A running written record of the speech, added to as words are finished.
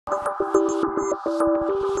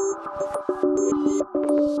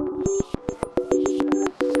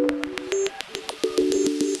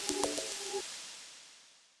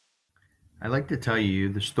I'd like to tell you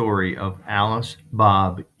the story of Alice,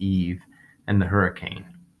 Bob, Eve, and the hurricane.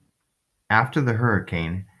 After the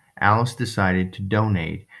hurricane, Alice decided to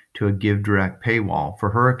donate to a GiveDirect paywall for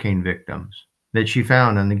hurricane victims that she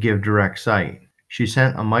found on the GiveDirect site. She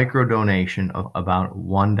sent a micro donation of about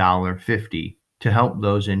 $1.50 to help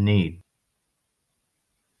those in need.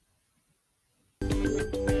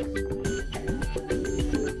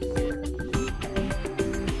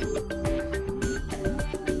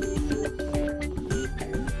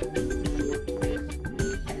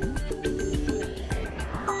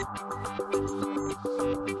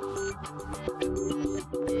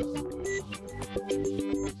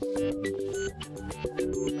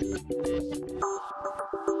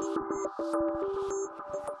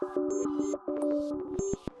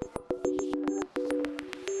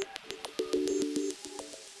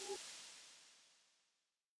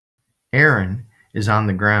 Aaron is on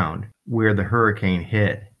the ground where the hurricane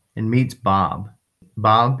hit and meets Bob.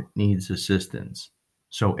 Bob needs assistance.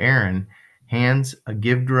 So Aaron hands a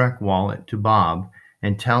GiveDirect wallet to Bob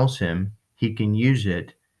and tells him he can use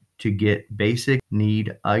it to get basic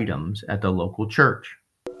need items at the local church.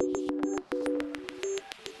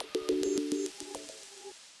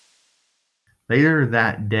 Later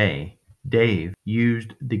that day, Dave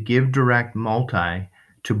used the GiveDirect multi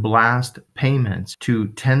to blast payments to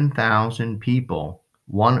 10,000 people,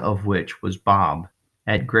 one of which was Bob,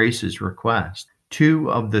 at Grace's request.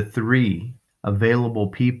 2 of the 3 available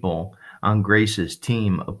people on Grace's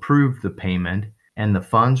team approved the payment, and the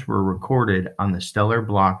funds were recorded on the Stellar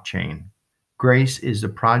blockchain. Grace is the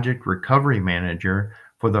project recovery manager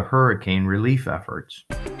for the hurricane relief efforts.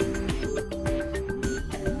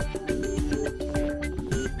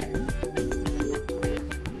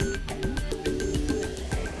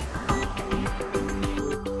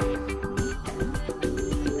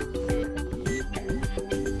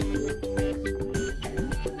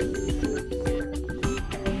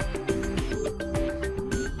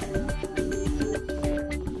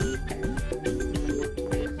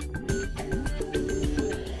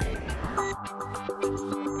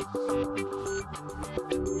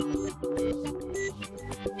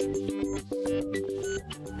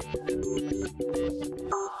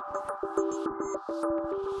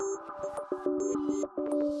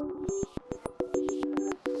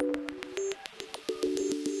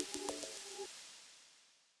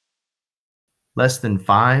 Less than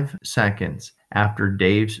 5 seconds after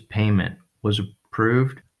Dave's payment was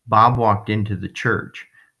approved, Bob walked into the church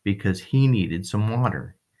because he needed some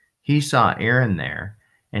water. He saw Aaron there,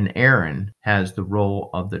 and Aaron has the role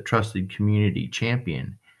of the Trusted Community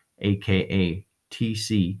Champion, aka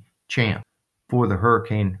TC Champ, for the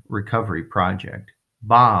Hurricane Recovery Project.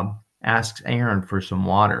 Bob asks Aaron for some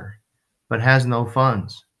water, but has no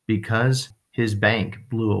funds because his bank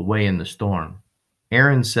blew away in the storm.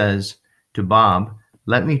 Aaron says to Bob,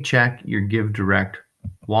 "Let me check your GiveDirect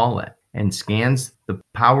wallet," and scans the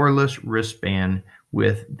powerless wristband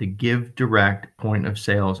with the GiveDirect point of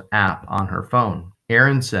sales app on her phone.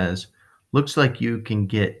 Aaron says, "Looks like you can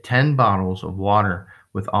get 10 bottles of water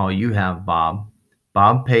with all you have, Bob."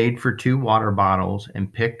 Bob paid for 2 water bottles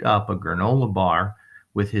and picked up a granola bar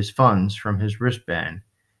with his funds from his wristband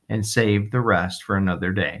and saved the rest for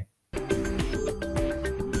another day.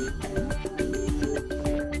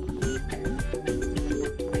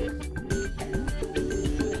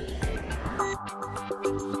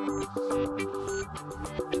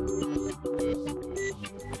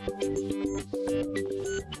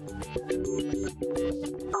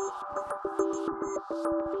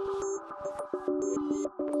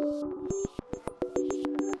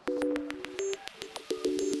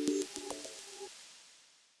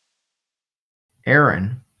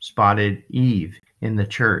 Aaron spotted Eve in the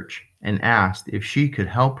church and asked if she could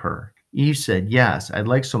help her. Eve said, "Yes, I'd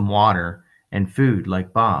like some water and food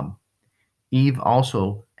like Bob." Eve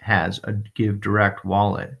also has a GiveDirect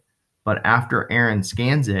wallet, but after Aaron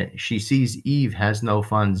scans it, she sees Eve has no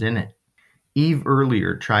funds in it. Eve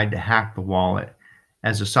earlier tried to hack the wallet.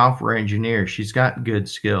 As a software engineer, she's got good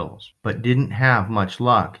skills, but didn't have much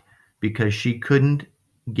luck because she couldn't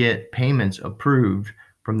get payments approved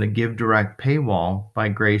from the GiveDirect paywall by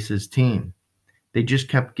Grace's team. They just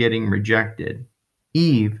kept getting rejected.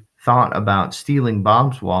 Eve thought about stealing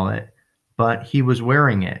Bob's wallet, but he was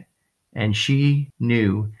wearing it, and she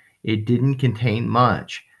knew it didn't contain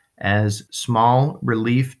much, as small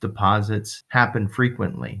relief deposits happen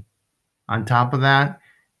frequently. On top of that,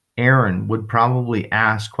 Aaron would probably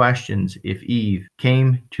ask questions if Eve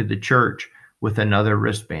came to the church with another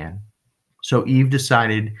wristband. So Eve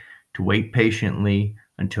decided to wait patiently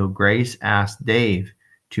until Grace asked Dave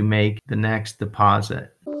to make the next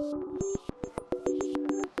deposit.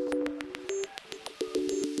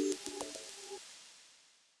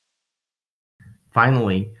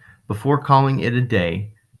 Finally, before calling it a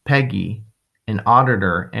day, Peggy, an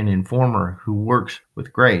auditor and informer who works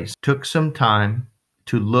with Grace, took some time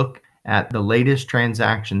to look at the latest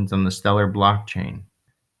transactions on the Stellar blockchain.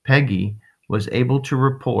 Peggy was able to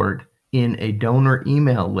report in a donor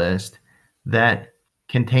email list that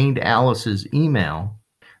contained Alice's email.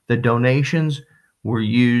 The donations were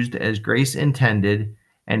used as Grace intended,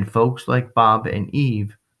 and folks like Bob and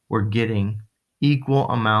Eve were getting equal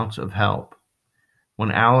amounts of help.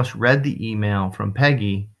 When Alice read the email from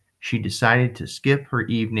Peggy, she decided to skip her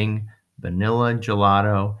evening vanilla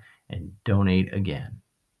gelato and donate again.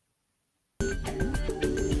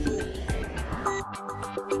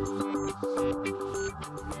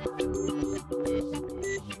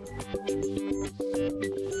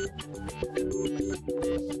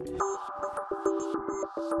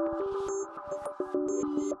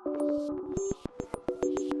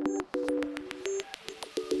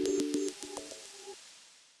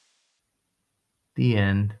 The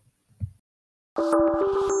end.